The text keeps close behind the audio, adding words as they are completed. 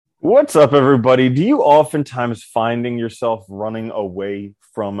What's up, everybody? Do you oftentimes finding yourself running away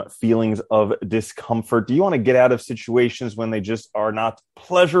from feelings of discomfort? Do you want to get out of situations when they just are not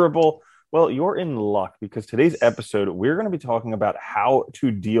pleasurable? Well, you're in luck because today's episode, we're going to be talking about how to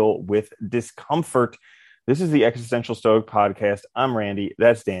deal with discomfort. This is the Existential Stoic Podcast. I'm Randy.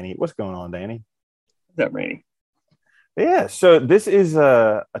 That's Danny. What's going on, Danny? What's up, Rainy? Yeah, so this is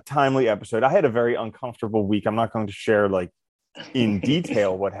a timely episode. I had a very uncomfortable week. I'm not going to share in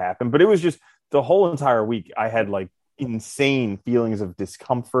detail what happened, but it was just the whole entire week. I had insane feelings of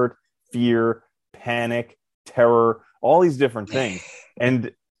discomfort, fear, panic, terror, all these different things.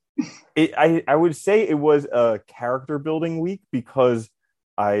 And I would say it was a character building week because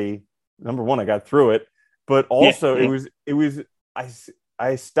I, number one, I got through it, but Yeah, also yeah. I,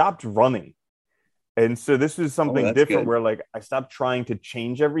 I stopped running. And so this was Oh, something that's different good. where I stopped trying to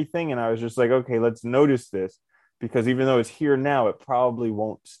change everything and I was just like, okay, let's notice this because even though it's here now, it probably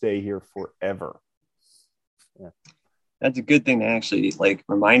won't stay here forever. Yeah. That's a good thing to actually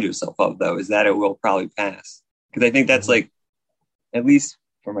remind yourself of, though, is that it will probably pass. Because I think that's Mhm. at least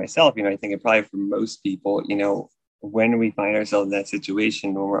for myself, I think it probably for most people, when we find ourselves in that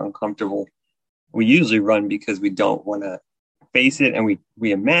situation when we're uncomfortable, we usually run because we don't want to face it, and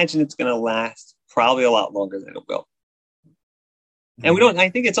we imagine it's going to last probably a lot longer than it will. And we Mhm. don't, I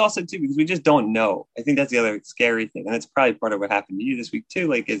think it's also too because we just don't know. I think that's the other scary thing. And that's probably part of what happened to you this week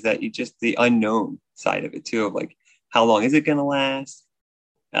too. Is that you just the unknown side of it too, of how long is it going to last?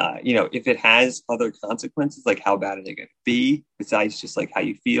 If it has other consequences, like how bad are they going to be besides just how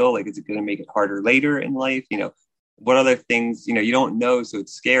you feel? Is it going to make it harder later in life? What other things, you don't know. So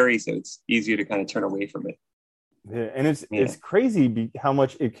it's scary. So it's easier to kind of turn away from it. Yeah. And it's Yeah. crazy how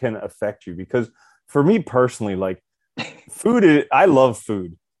much it can affect you because for me personally, food is, I love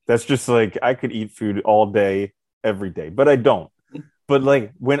food. That's just I could eat food all day, every day, but I don't. But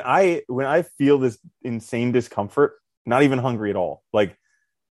when I feel this insane discomfort, not even hungry at all.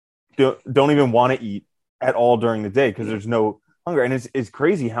 Don't even want to eat at all during the day because Yeah. there's no hunger. And it's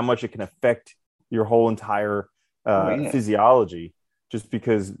crazy how much it can affect your whole entire Oh, yeah. physiology just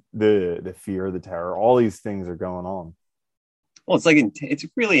because the fear, the terror, all these things are going on. Well, it's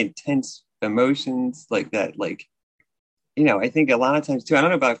really intense emotions like that. I think a lot of times too, I don't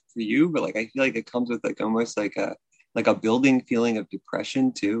know about for you, but I feel like it comes with almost like a building feeling of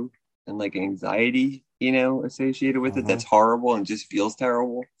depression too, and anxiety, associated with it Mm-hmm. that's horrible and just feels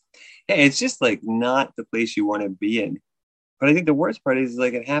terrible. Yeah, it's just not the place you want to be in. But I think the worst part is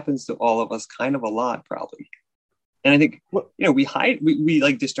it happens to all of us kind of a lot, probably. And I think, Well, we hide we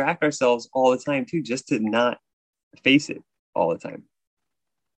distract ourselves all the time too, just to not face it all the time.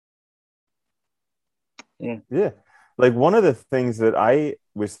 Yeah. yeah. One of the things that I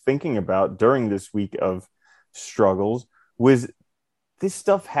was thinking about during this week of struggles was this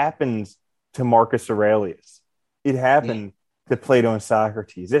stuff happens to Marcus Aurelius. It Yeah. happened to Plato and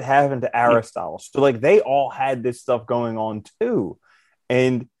Socrates. It happened to Yeah. Aristotle. So they all had this stuff going on too.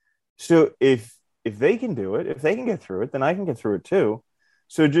 And so if they can do it, if they can get through it, then I can get through it too.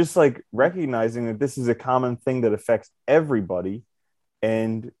 So just recognizing that this is a common thing that affects everybody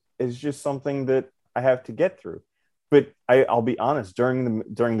and it's just something that I have to get through. But I'll be honest, during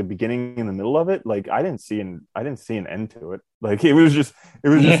the beginning and the middle of it, I didn't see an end to it. It was just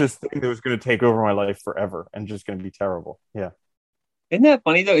Yeah. this thing that was going to take over my life forever and just going to be terrible. Yeah. Isn't that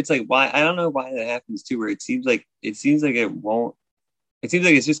funny though? It's why I don't know why that happens too, where it seems like it won't. It seems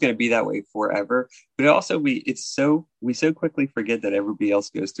like it's just going to be that way forever. But it also we so quickly forget that everybody else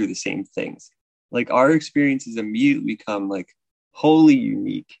goes through the same things. Our experiences immediately become wholly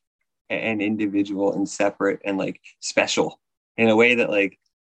unique and individual and separate and special in a way that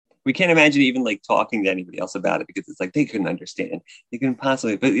we can't imagine even talking to anybody else about it because it's they couldn't understand. They couldn't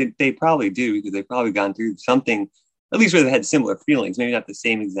possibly, but they probably do because they've probably gone through something, at least where they had similar feelings, maybe not the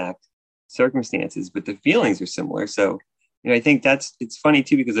same exact circumstances, but the feelings are similar. So, I think it's funny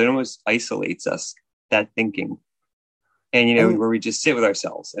too because it almost isolates us, that thinking, and And where we just sit with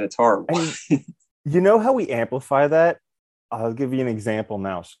ourselves and it's horrible. and you know how we amplify that? I'll give you an example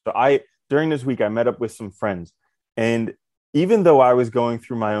now. So I during this week I met up with some friends and even though I was going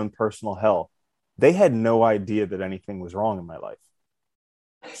through my own personal hell, they had no idea that anything was wrong in my life.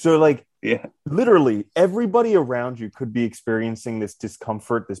 So Yeah, literally everybody around you could be experiencing this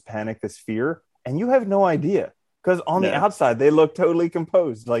discomfort, this panic, this fear, and you have no idea because on the no, outside they look totally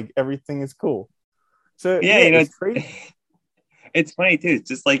composed, like everything is cool. So yeah, yeah, it's crazy. it's funny too. It's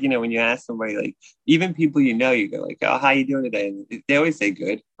just when you ask somebody, even people you go "Oh, how you doing today?" And they always say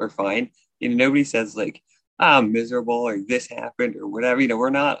good or fine. Nobody says I'm miserable or this happened or whatever. We're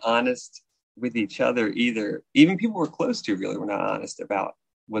not honest with each other either. Even people we're close to, really, we're not honest about.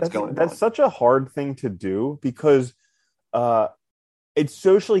 what's going that's on. such a hard thing to do because uh it's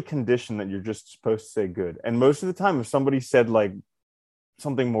socially conditioned that you're just supposed to say good. And most of the time, if somebody said like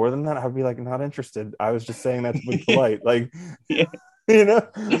something more than that, I'd be like, not interested. I was just saying that to be polite. Like, Yeah. you know,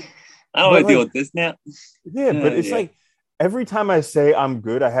 I don't but want to deal like, with this now. yeah, but it's Yeah. like every time I say I'm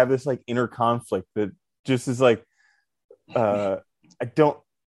good, I have this like inner conflict that just is like, uh, I don't,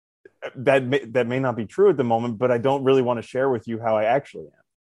 that may not be true at the moment, but I don't really want to share with you how I actually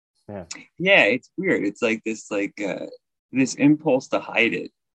am. Yeah. Yeah, it's weird. It's like this impulse to hide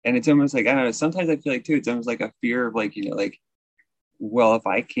it. And it's almost like, I don't know, sometimes I feel like too, it's almost like a fear of like, like, well, if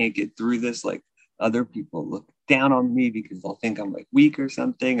I can't get through this, like other people look down on me because they'll think I'm like weak or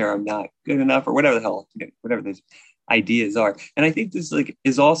something, or I'm not good enough, or whatever the hell, whatever those ideas are. And I think this like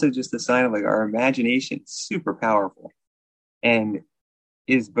is also just a sign of like our imagination is super powerful and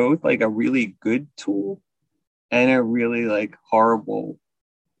is both like a really good tool and a really like horrible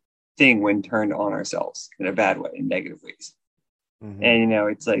thing when turned on ourselves in a bad way, in negative ways. Mm-hmm. And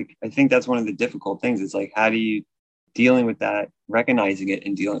it's like I think that's one of the difficult things. It's like how do you dealing with that, recognizing it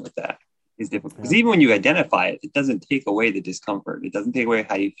and dealing with that is difficult. Because Yeah. even when you identify it, it doesn't take away the discomfort. It doesn't take away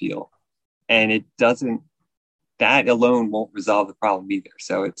how you feel. And it doesn't that alone won't resolve the problem either.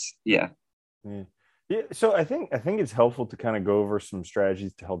 So it's Yeah. Yeah. So I think it's helpful to kind of go over some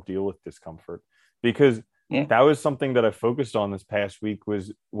strategies to help deal with discomfort because yeah. that was something that I focused on this past week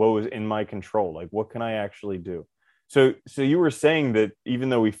was what was in my control. Like what can I actually do? So you were saying that even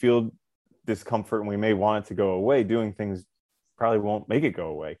though we feel discomfort and we may want it to go away, doing things probably won't make it go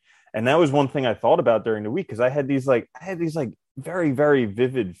away. And that was one thing I thought about during the week because I had these like very, very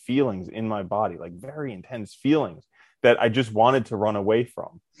vivid feelings in my body, like very intense feelings that I just wanted to run away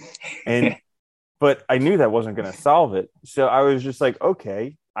from. And but I knew that wasn't going to solve it. So I was just like,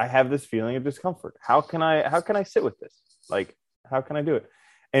 okay, I have this feeling of discomfort. How can I sit with this? Like, how can I do it?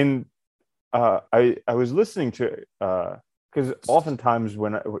 And I was listening to because oftentimes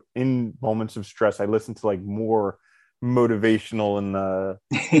in moments of stress, I listen to like more motivational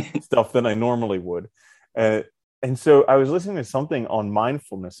and stuff than I normally would. Uh, and so I was listening to something on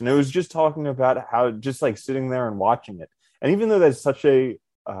mindfulness, and it was just talking about how just like sitting there and watching it. And even though that's such a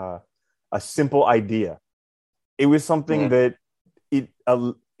simple idea, it was something yeah. that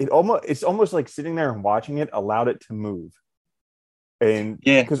it's almost like sitting there and watching it allowed it to move. And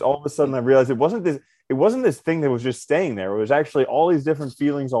Yeah. because all of a sudden I realized it wasn't this thing that was just staying there. It was actually all these different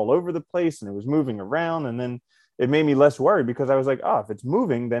feelings all over the place, and it was moving around. And then it made me less worried because I was like, oh, if it's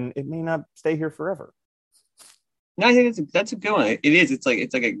moving, then it may not stay here forever. No, I think that's a good one. It is. It's like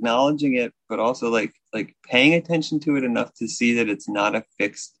acknowledging it, but also like paying attention to it enough to see that it's not a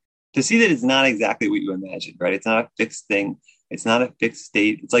fixed, to see that it's not exactly what you imagined, right? It's not a fixed thing. It's not a fixed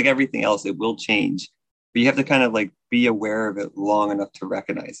state. It's like everything else. It will change, but you have to kind of like be aware of it long enough to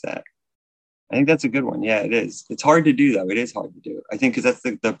recognize that. I think that's a good one. Yeah, it is. It's hard to do though. It is hard to do. I think because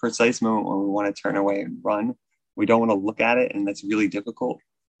that's the precise moment when we want to turn away and run. We don't want to look at it, and that's really difficult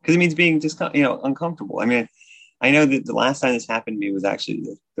because it means being just uncomfortable. I mean, I know that the last time this happened to me was actually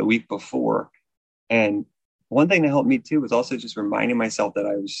the week before, and one thing that helped me too was also just reminding myself that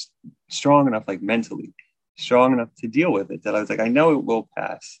I was strong enough, like mentally strong enough to deal with it. That I was like, I know it will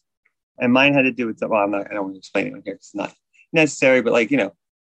pass. And mine had to do with, well, I don't want to explain it here. It's not necessary, but like,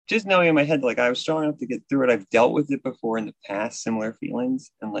 just knowing in my head, like I was strong enough to get through it. I've dealt with it before in the past, similar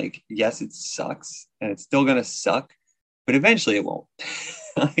feelings. And like, yes, it sucks and it's still going to suck, but eventually it won't.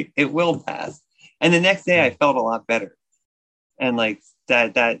 Like, it will pass. And the next day I felt a lot better. And like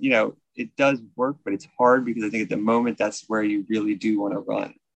that, it does work, but it's hard because I think at the moment that's where you really do want to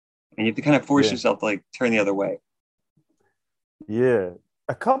run. And you have to kind of force Yeah. yourself to like turn the other way. Yeah.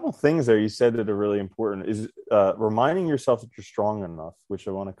 A couple things there you said that are really important is reminding yourself that you're strong enough, which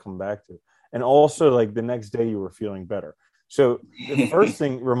I want to come back to. And also like the next day you were feeling better. So the first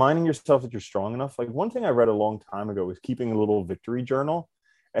thing, reminding yourself that you're strong enough. Like one thing I read a long time ago was keeping a little victory journal.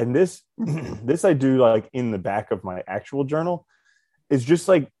 And this this I do like in the back of my actual journal is just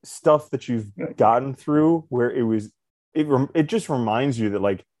like stuff that you've gotten through where it just reminds you that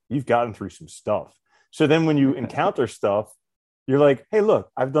like you've gotten through some stuff. So then when you encounter stuff, you're like, hey, look,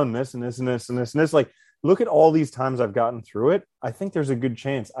 I've done this and this and this and this and this. Like, look at all these times I've gotten through it. I think there's a good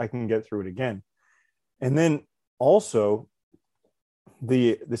chance I can get through it again. And then also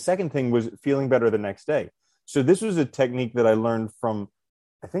the second thing was feeling better the next day. So this was a technique that I learned from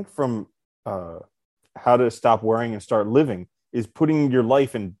How to Stop Worrying and Start Living, is putting your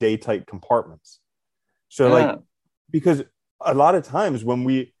life in day tight compartments. So like, because a lot of times when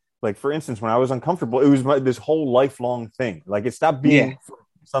we, like, for instance, when I was uncomfortable, it was this whole lifelong thing. Like it stopped being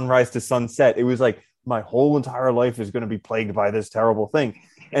sunrise to sunset. It was like my whole entire life is going to be plagued by this terrible thing.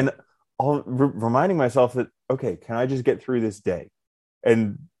 And reminding myself that, okay, can I just get through this day?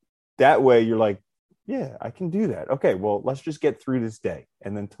 And that way you're like, yeah, I can do that. Okay, well, let's just get through this day.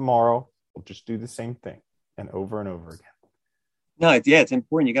 And then tomorrow we'll just do the same thing and over again. No, it's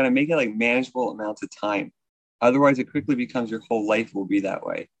important. You got to make it like manageable amounts of time. Otherwise, it quickly becomes your whole life will be that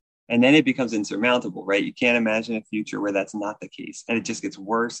way. And then it becomes insurmountable, right? You can't imagine a future where that's not the case. And it just gets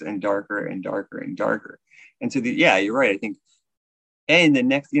worse and darker and darker and darker. And so, yeah, you're right. I think, and the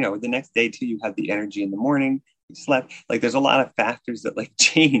next day too, you have the energy in the morning, you slept. Like there's a lot of factors that like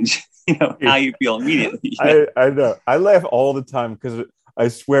change, how you feel immediately. I know. I laugh all the time because I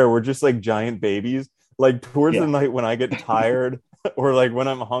swear we're just like giant babies. Like towards the Yeah. night when I get tired or like when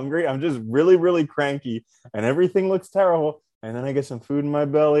I'm hungry, I'm just really, really cranky and everything looks terrible. And then I get some food in my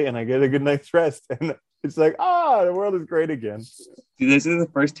belly and I get a good night's rest. And it's like, the world is great again. Those are the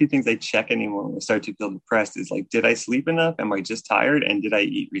first two things I check anymore when I start to feel depressed is like, did I sleep enough? Am I just tired? And did I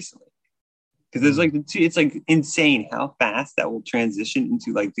eat recently? Because there's like it's like insane how fast that will transition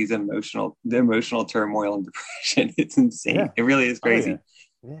into like the emotional turmoil and depression. It's insane. Yeah. It really is crazy.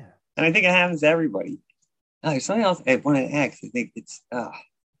 Yeah. And I think it happens to everybody. There's something else I want to ask. I think it's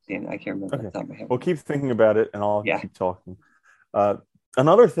damn, I can't remember Okay. off the top of my head. Well, keep thinking about it and I'll Yeah. keep talking.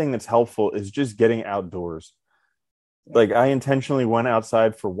 Another thing that's helpful is just getting outdoors. Like I intentionally went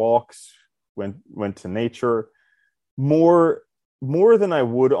outside for walks, went to nature more than I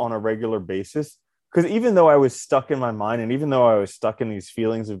would on a regular basis. Because even though I was stuck in my mind and even though I was stuck in these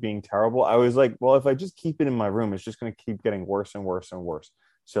feelings of being terrible, I was like, well, if I just keep it in my room, it's just going to keep getting worse and worse and worse.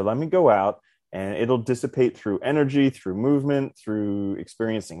 So let me go out and it'll dissipate through energy, through movement, through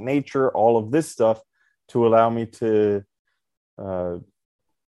experiencing nature, all of this stuff to allow me to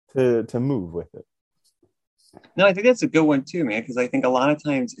move with it. No, I think that's a good one too, man. Because I think a lot of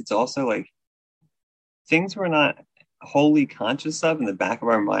times it's also like things we're not wholly conscious of in the back of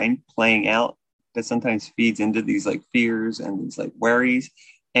our mind playing out that sometimes feeds into these like fears and these like worries.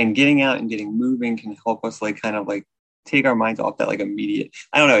 And getting out and getting moving can help us like kind of like take our minds off that like immediate.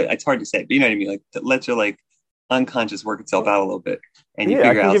 I don't know. It's hard to say, but you know what I mean. Like to let your like unconscious work itself out a little bit, and you Yeah,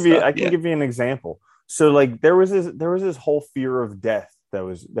 figure out stuff. I can give you an example. So like there was this whole fear of death that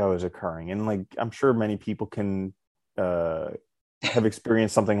was occurring, and like I'm sure many people can have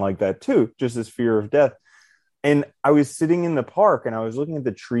experienced something like that too, just this fear of death. And I was sitting in the park and I was looking at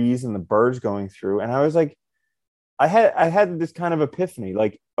the trees and the birds going through, and I was like, I had this kind of epiphany,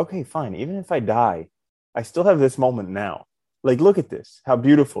 like, okay, fine, even if I die, I still have this moment now. Like, look at this, how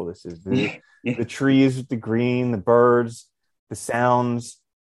beautiful this is. The trees, the green, the birds, the sounds.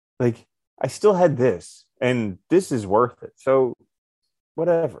 Like, I still had this, and this is worth it. So,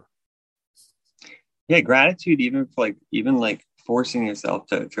 whatever. Yeah, gratitude, even like forcing yourself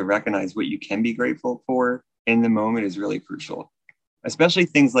to recognize what you can be grateful for in the moment is really crucial. Especially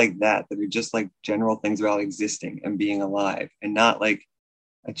things like that are just like general things about existing and being alive and not like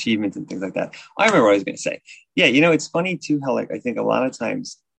achievements and things like that. I remember what I was going to say. Yeah, it's funny too how like I think a lot of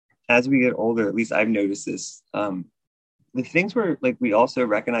times as we get older, at least I've noticed this, the things where like we also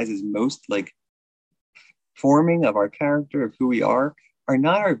recognize as most like forming of our character of who we are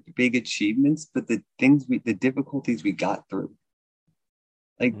not our big achievements, but the difficulties we got through.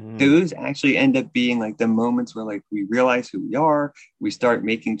 Like those actually end up being like the moments where like we realize who we are, we start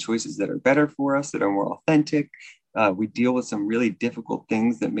making choices that are better for us, that are more authentic. We deal with some really difficult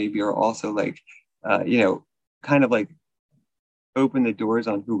things that maybe are also like, kind of like open the doors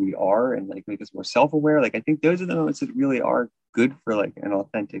on who we are and like make us more self-aware. Like I think those are the moments that really are good for like an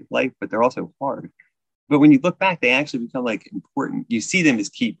authentic life, but they're also hard. But when you look back, they actually become like important. You see them as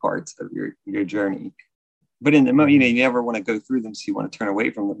key parts of your journey. But in the moment, you never want to go through them, so you want to turn away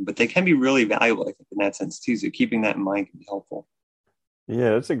from them. But they can be really valuable, I think, in that sense too. So keeping that in mind can be helpful.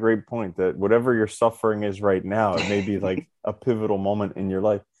 Yeah, that's a great point. That whatever your suffering is right now, it may be like a pivotal moment in your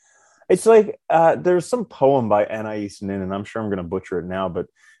life. It's like there's some poem by Anais Nin, and I'm sure I'm going to butcher it now, but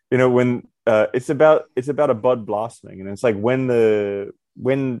when it's about a bud blossoming, and it's like when the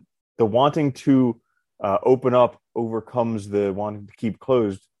wanting to open up overcomes the wanting to keep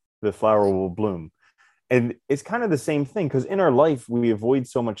closed, the flower will bloom. And it's kind of the same thing because in our life, we avoid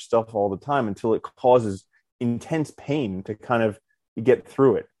so much stuff all the time until it causes intense pain to kind of get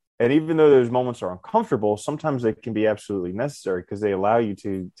through it. And even though those moments are uncomfortable, sometimes they can be absolutely necessary because they allow you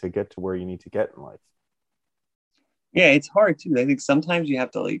to get to where you need to get in life. Yeah, it's hard too. I think sometimes you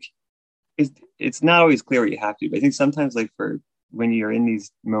have to like, it's not always clear what you have to, but I think sometimes like for when you're in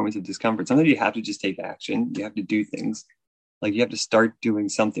these moments of discomfort, sometimes you have to just take action. You have to do things. Like you have to start doing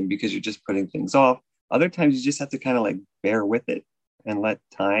something because you're just putting things off. Other times you just have to kind of like bear with it and let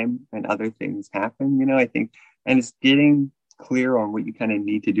time and other things happen, I think. And it's getting clear on what you kind of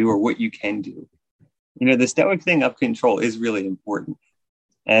need to do or what you can do. You know, the stoic thing of control is really important.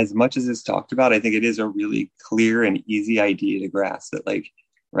 As much as it's talked about, I think it is a really clear and easy idea to grasp, that like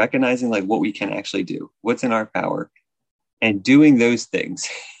recognizing like what we can actually do, what's in our power, and doing those things.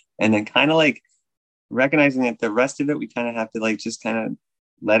 And then kind of like recognizing that the rest of it, we kind of have to like just kind of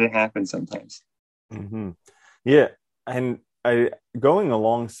let it happen sometimes. Hmm. Yeah. And I going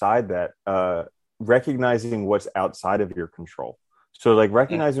alongside that, recognizing what's outside of your control. So like Yeah.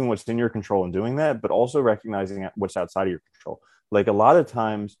 recognizing what's in your control and doing that, but also recognizing what's outside of your control. Like a lot of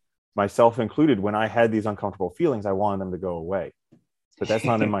times, myself included, when I had these uncomfortable feelings, I wanted them to go away, but that's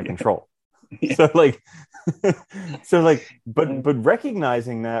not in my control. Yeah. So like, but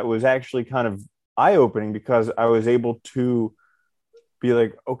recognizing that was actually kind of eye opening, because I was able to be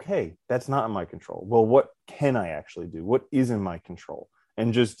like, okay, that's not in my control. Well, what can I actually do? What is in my control?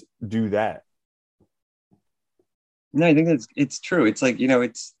 And just do that. No, I think it's true. It's like, you know,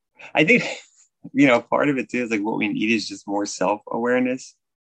 I think, you know, part of it too is like what we need is just more self-awareness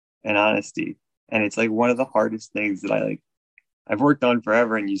and honesty. And it's like one of the hardest things that I've worked on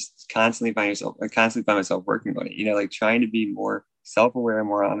forever, and I constantly find myself working on it, you know, like trying to be more self-aware and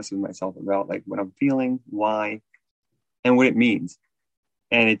more honest with myself about like what I'm feeling, why, and what it means.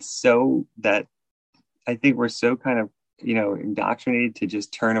 And it's so that I think we're so kind of, you know, indoctrinated to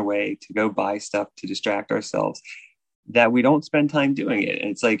just turn away, to go buy stuff, to distract ourselves, that we don't spend time doing it. And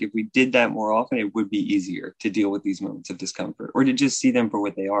it's like, if we did that more often, it would be easier to deal with these moments of discomfort, or to just see them for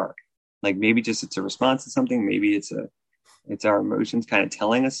what they are. Like maybe just it's a response to something. Maybe it's our emotions kind of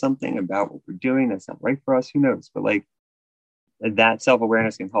telling us something about what we're doing that's not right for us. Who knows? But like that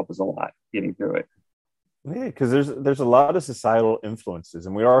self-awareness can help us a lot getting through it. Yeah, because there's a lot of societal influences,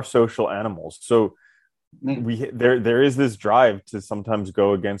 and we are social animals. So Yeah. there is this drive to sometimes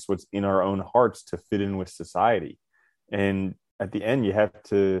go against what's in our own hearts to fit in with society. And at the end, you have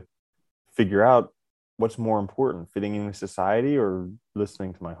to figure out what's more important, fitting in with society or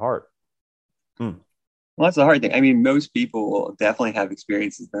listening to my heart. Hmm. Well, that's the hard thing. I mean, most people will definitely have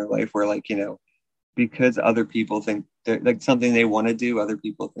experiences in their life where, like, you know, because other people think they're like something they want to do, other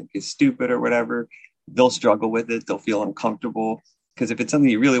people think is stupid or whatever, they'll struggle with it. They'll feel uncomfortable because if it's something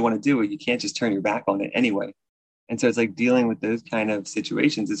you really want to do, you can't just turn your back on it anyway. And so it's like dealing with those kind of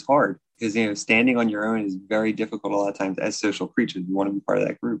situations is hard because, you know, standing on your own is very difficult a lot of times as social creatures. You want to be part of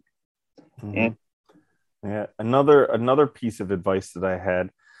that group. Hmm. And Yeah. Another piece of advice that I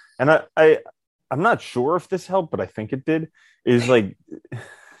had, and I'm not sure if this helped, but I think it did, is like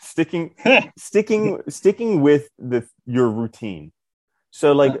sticking sticking with your routine.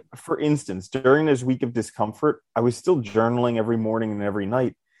 So like for instance, during this week of discomfort, I was still journaling every morning and every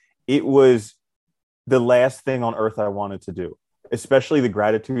night. It was the last thing on earth I wanted to do, especially the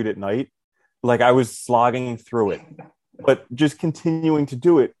gratitude at night. Like I was slogging through it, but just continuing to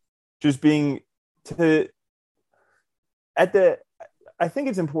do it, just being to at the I think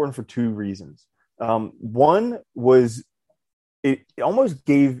it's important for two reasons. One was it almost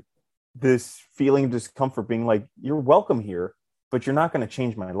gave this feeling of discomfort, being like, you're welcome here, but you're not going to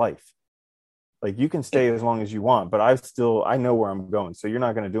change my life. Like you can stay as long as you want, but I know where I'm going. So you're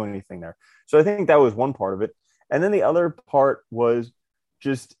not going to do anything there. So I think that was one part of it. And then the other part was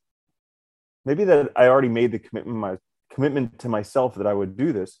just maybe that I already made the commitment to myself that I would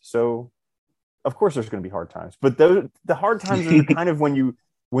do this. So of course there's going to be hard times, but the hard times are kind of when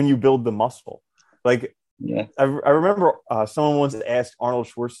you build the muscle. Like yeah. I remember someone once asked Arnold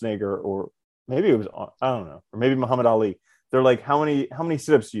Schwarzenegger, or maybe it was, I don't know, or maybe Muhammad Ali. They're like, how many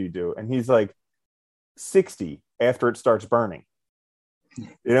sit-ups do you do? And he's like, 60 after it starts burning.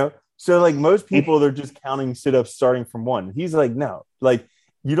 You know, so like most people, they're just counting sit-ups starting from one. He's like, no, like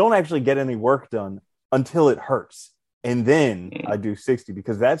you don't actually get any work done until it hurts, and then I do 60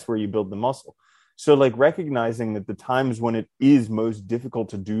 because that's where you build the muscle. So like recognizing that the times when it is most difficult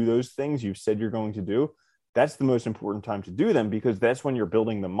to do those things you've said you're going to do, that's the most important time to do them, because that's when you're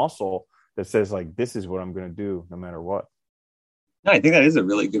building the muscle that says like, this is what I'm going to do no matter what. No, I think that is a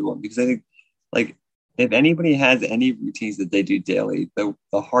really good one because I think like if anybody has any routines that they do daily, the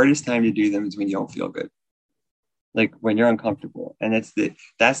hardest time to do them is when you don't feel good. Like when you're uncomfortable. And that's the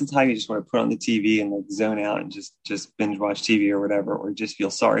time you just want to put on the TV and like zone out and just binge watch TV or whatever, or just feel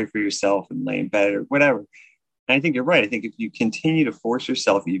sorry for yourself and lay in bed or whatever. And I think you're right. I think if you continue to force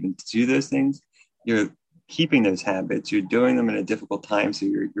yourself even to do those things, you're keeping those habits. You're doing them in a difficult time. So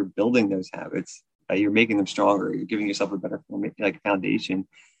you're building those habits. You're making them stronger. You're giving yourself a better like foundation.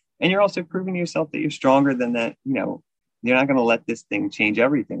 And you're also proving to yourself that you're stronger than that. You know, you're not going to let this thing change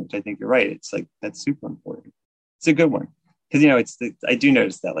everything, which I think you're right. It's like, that's super important. It's a good one. Because, you know, I do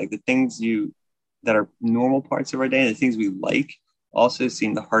notice that like the things that are normal parts of our day and the things we like also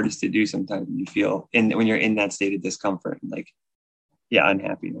seem the hardest to do sometimes when you feel in when you're in that state of discomfort and like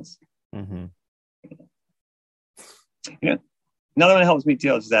unhappiness. Mm-hmm. Another one that helps me too,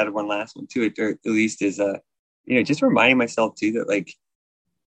 I'll just add one last one to it, or at least is just reminding myself too that like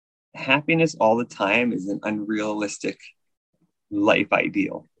happiness all the time is an unrealistic life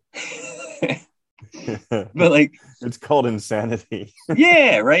ideal. But like it's called insanity.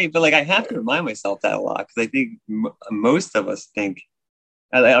 yeah, right. But like I have to remind myself that a lot because I think most of us think.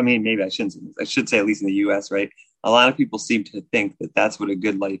 I mean, maybe I shouldn't say this. I should say at least in the U.S. Right. A lot of people seem to think that that's what a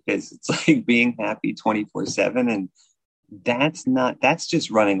good life is. It's like being happy 24/7, and that's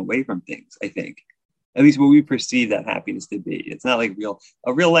just running away from things. I think at least what we perceive that happiness to be. It's not like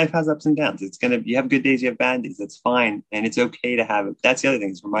a real life has ups and downs. You have good days, you have bad days. That's fine. And it's okay to have it. That's the other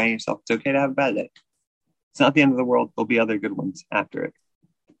thing is reminding yourself it's okay to have a bad day. It's not the end of the world. There'll be other good ones after it.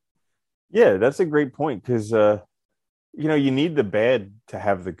 Yeah, that's a great point because, you need the bad to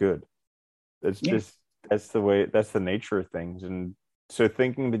have the good. That's the way, that's the nature of things. And so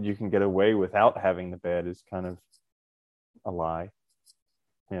thinking that you can get away without having the bad is kind of a lie.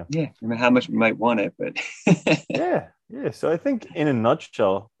 Yeah, no matter how much we might want it, but yeah. So I think in a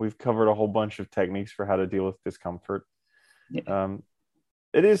nutshell, we've covered a whole bunch of techniques for how to deal with discomfort. Yeah.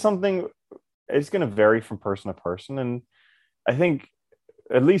 It is something, it's going to vary from person to person. And I think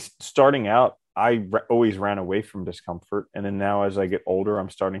at least starting out, always ran away from discomfort. And then now as I get older, I'm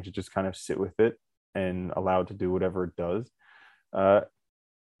starting to just kind of sit with it and allow it to do whatever it does.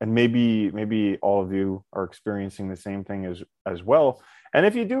 And maybe all of you are experiencing the same thing as well. And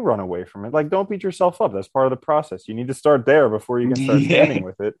if you do run away from it, like don't beat yourself up. That's part of the process. You need to start there before you can start standing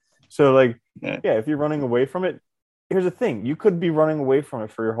with it. So if you're running away from it, here's the thing. You could be running away from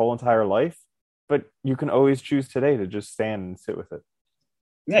it for your whole entire life, but you can always choose today to just stand and sit with it.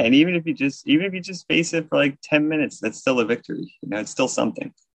 Yeah, and even if you just face it for like 10 minutes, that's still a victory. It's still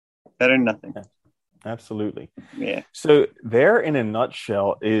something. Better than nothing. Yeah. Absolutely. Yeah. So there in a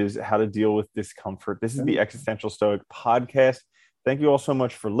nutshell is how to deal with discomfort. This is the Existential Stoic podcast. Thank you all so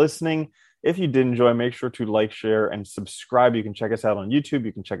much for listening. If you did enjoy, make sure to like, share, and subscribe. You can check us out on YouTube.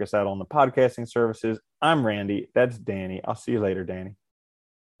 You can check us out on the podcasting services. I'm Randy. That's Danny. I'll see you later, Danny.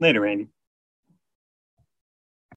 Later, Randy.